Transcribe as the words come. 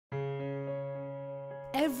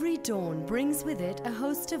Every dawn brings with it a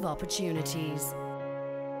host of opportunities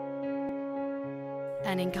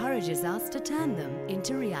and encourages us to turn them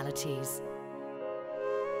into realities.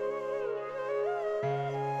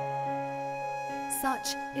 Such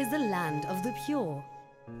is the land of the pure,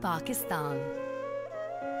 Pakistan.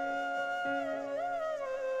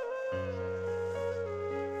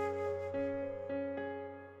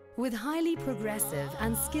 With highly progressive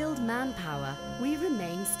and skilled manpower, we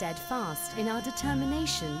remain steadfast in our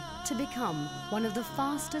determination to become one of the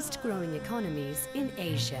fastest growing economies in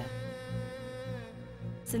Asia.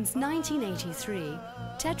 Since 1983,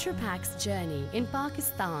 Tetra Pak's journey in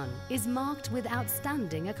Pakistan is marked with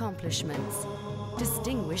outstanding accomplishments,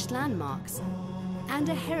 distinguished landmarks, and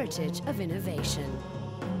a heritage of innovation.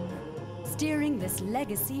 Steering this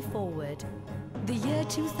legacy forward, the year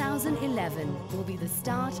 2011 will be the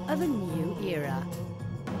start of a new era.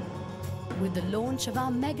 With the launch of our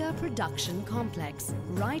mega production complex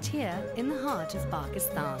right here in the heart of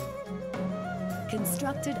Pakistan.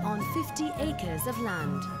 Constructed on 50 acres of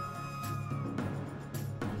land.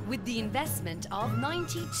 With the investment of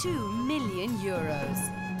 92 million euros.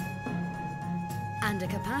 And a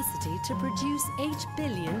capacity to produce 8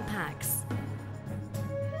 billion packs.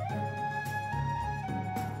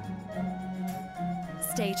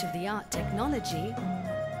 State-of-the-art technology,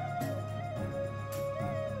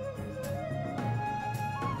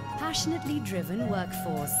 passionately driven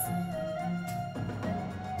workforce,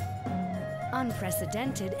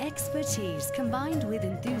 unprecedented expertise combined with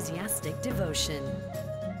enthusiastic devotion,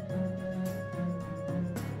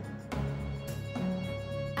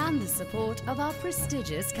 and the support of our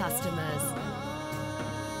prestigious customers.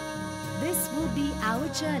 This will be our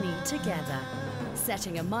journey together,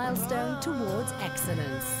 setting a milestone towards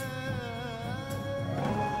excellence.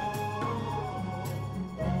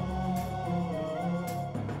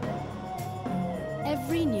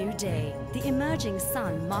 Every new day, the emerging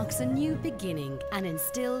sun marks a new beginning and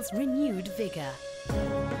instills renewed vigor.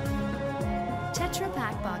 Tetra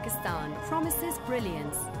Pak Pakistan promises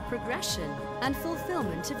brilliance, progression, and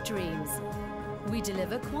fulfillment of dreams. We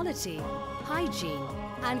deliver quality, hygiene,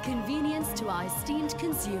 and convenience to our esteemed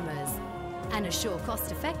consumers, and assure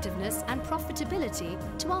cost-effectiveness and profitability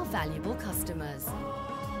to our valuable customers.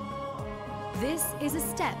 This is a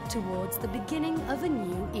step towards the beginning of a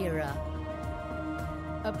new era.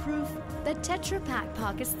 A proof that Tetra Pak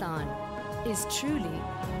Pakistan is truly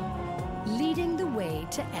leading the way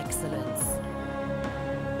to excellence.